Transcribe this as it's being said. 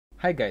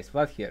Hi guys,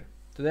 Vlad here.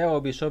 Today I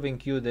will be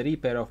showing you the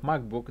repair of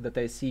MacBook that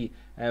I see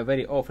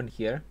very often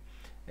here.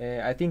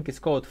 I think it's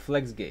called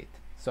Flexgate.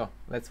 So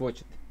let's watch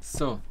it.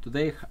 So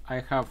today I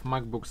have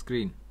MacBook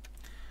screen.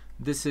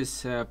 This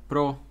is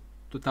Pro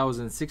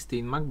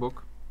 2016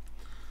 MacBook,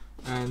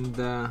 and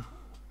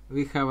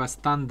we have a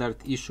standard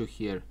issue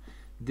here.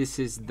 This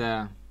is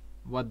the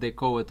what they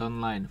call it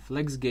online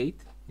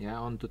Flexgate, yeah,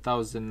 on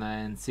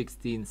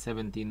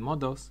 2016-17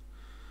 models,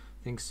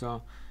 I think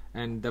so.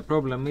 And the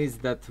problem is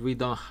that we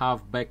don't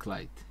have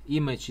backlight.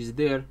 Image is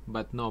there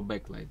but no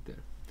backlight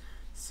there.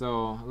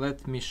 So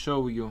let me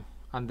show you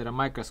under a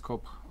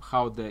microscope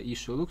how the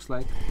issue looks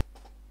like.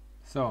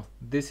 So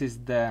this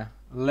is the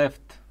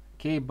left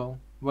cable.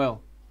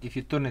 Well, if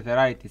you turn it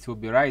right, it will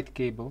be right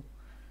cable,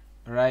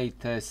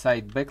 right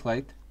side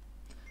backlight,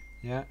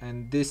 yeah.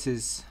 And this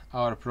is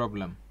our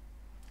problem,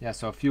 yeah.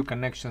 So a few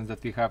connections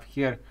that we have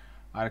here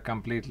are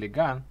completely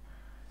gone,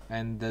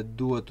 and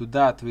due to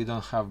that we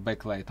don't have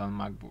backlight on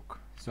MacBook.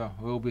 So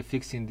we'll be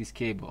fixing this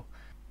cable.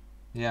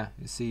 Yeah,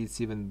 you see it's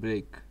even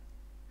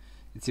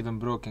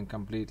broken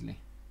completely.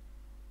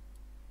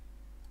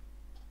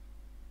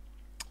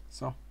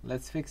 So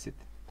let's fix it.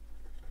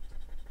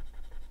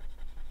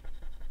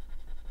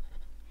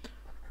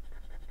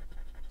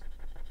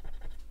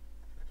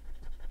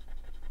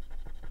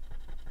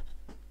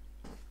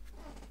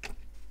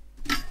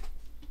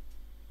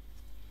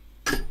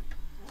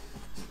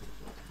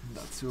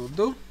 That will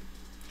do.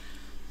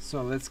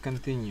 So let's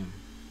continue.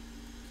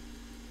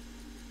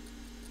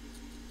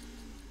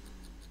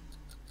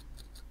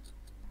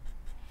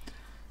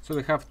 So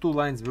we have two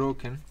lines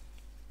broken,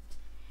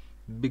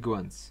 big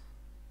ones.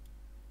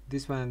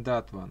 This one and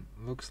that one.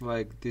 Looks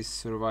like this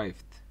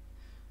survived,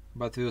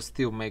 but we'll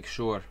still make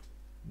sure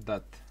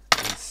that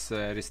it's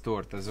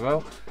restored as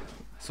well,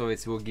 so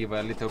it will give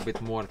a little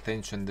bit more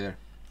tension there.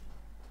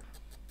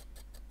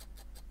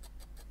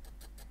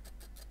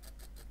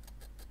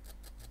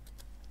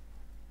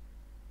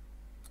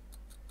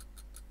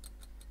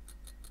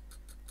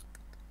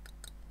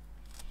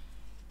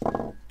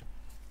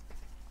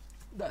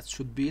 That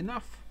should be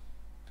enough.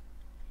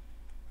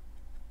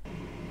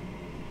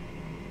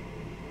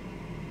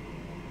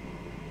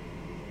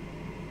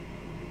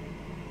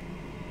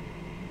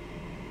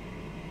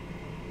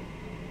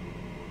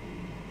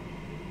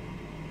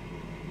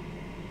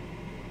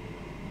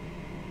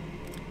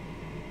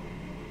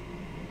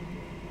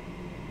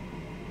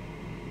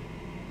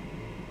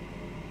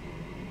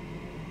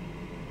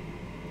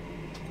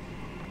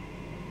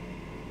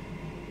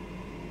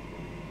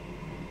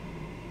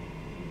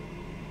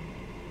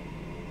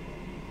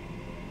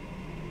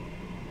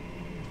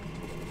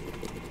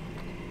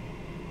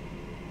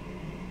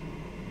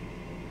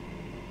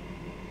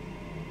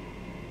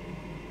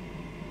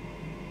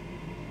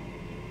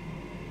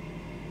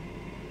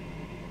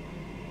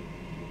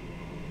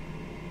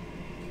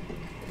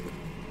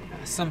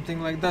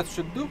 Something like that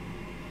should do.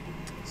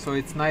 So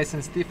it's nice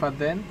and stiff at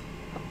the end.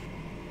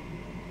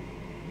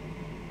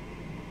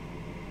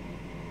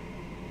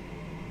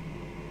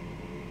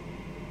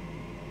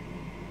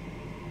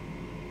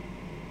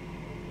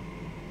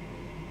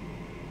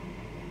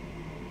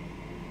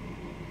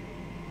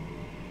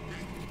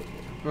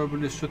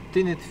 Probably should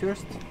tin it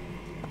first.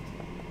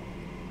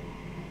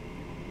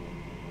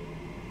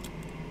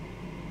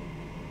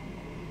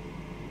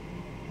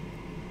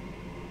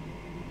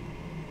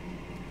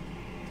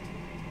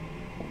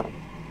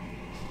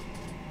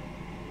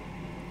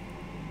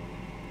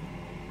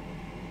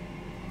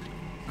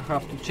 I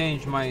have to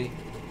change my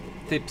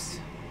tips,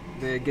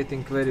 they're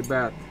getting very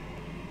bad.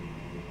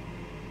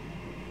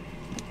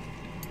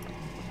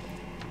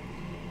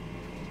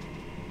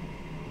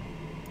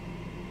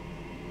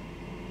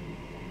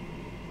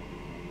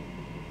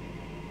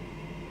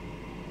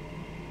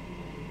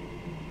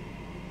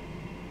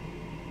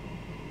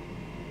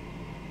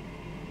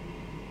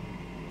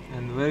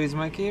 And where is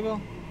my cable?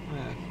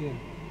 Here.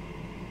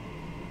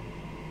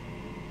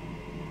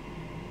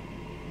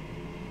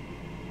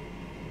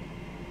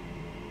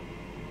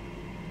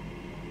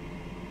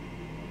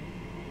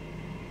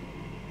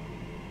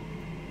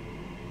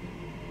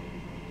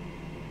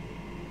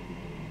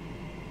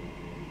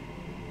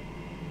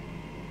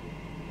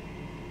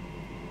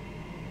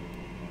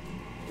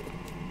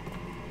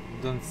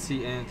 Don't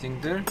see anything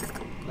there.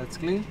 Let's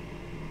clean.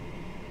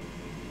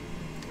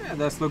 Yeah,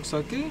 that looks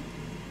okay.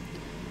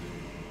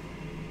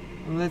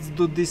 Let's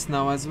do this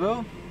now as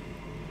well,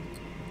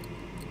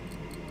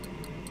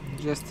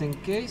 just in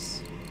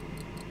case.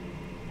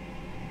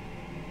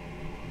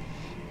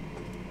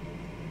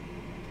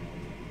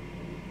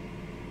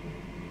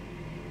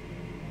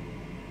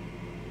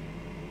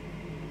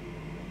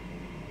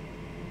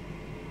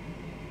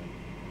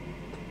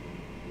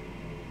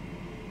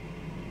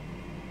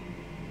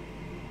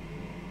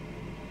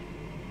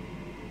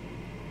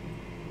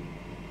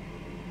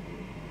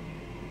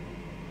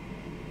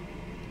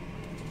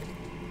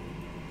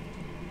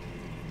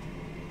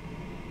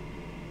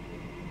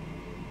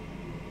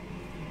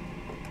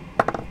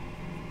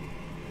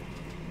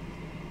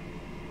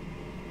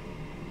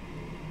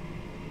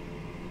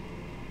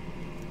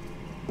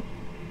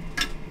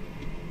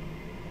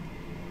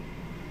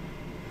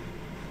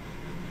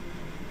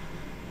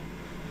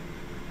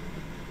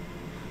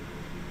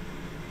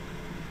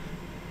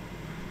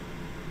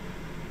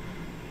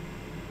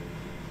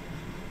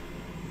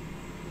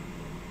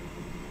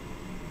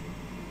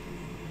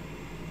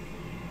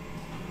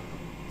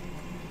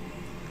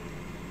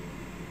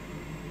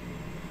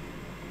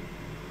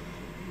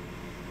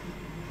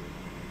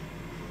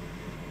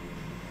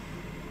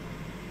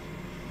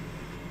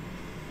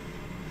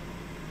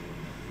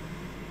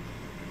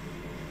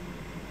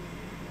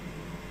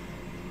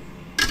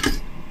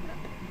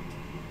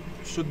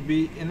 should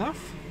be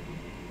enough.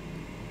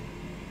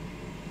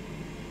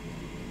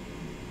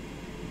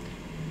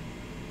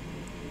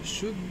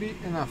 Should be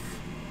enough.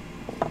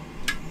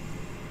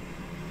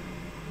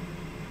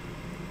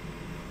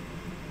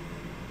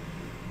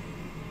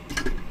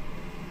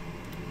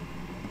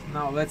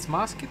 Now let's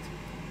mask it.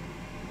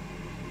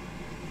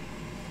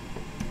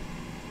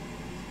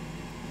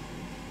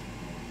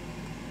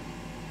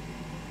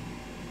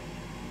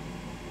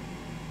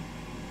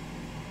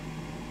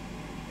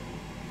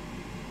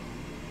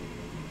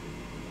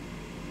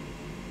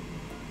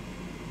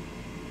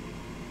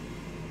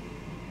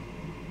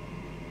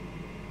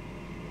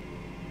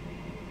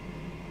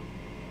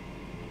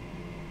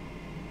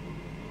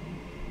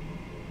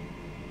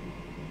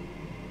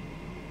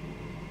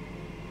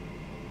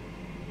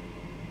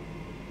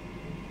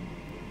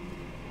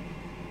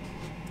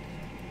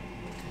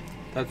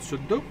 That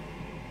should do.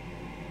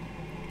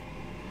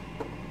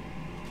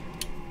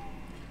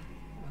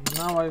 And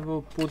now I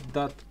will put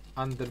that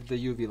under the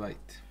UV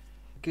light.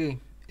 Okay,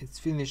 it's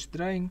finished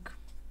drying.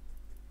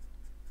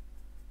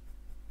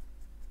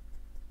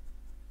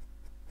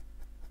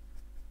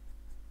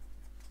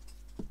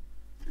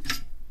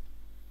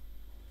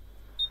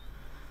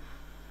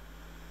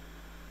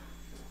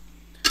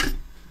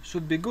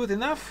 Should be good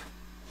enough.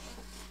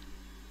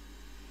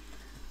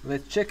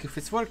 Let's check if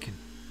it's working.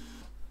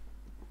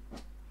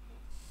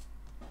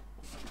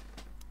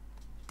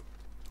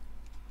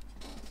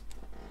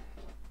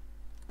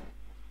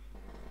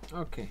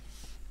 Okay,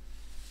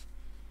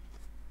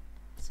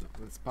 so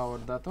let's power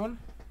that on.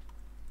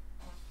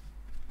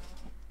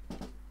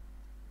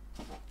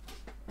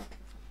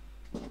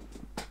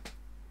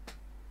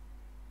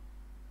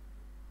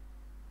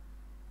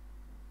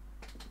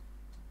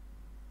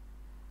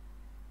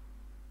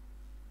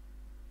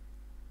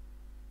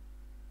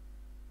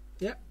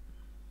 Yeah,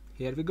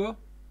 here we go.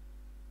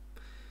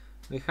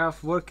 We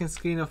have working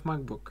screen of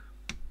MacBook.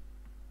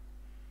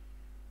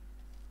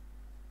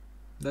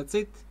 That's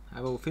it. I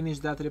will finish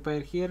that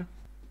repair here,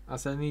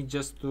 as I need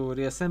just to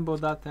reassemble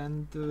that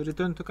and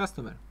return to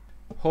customer.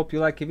 Hope you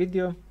like the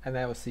video, and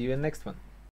I will see you in next one.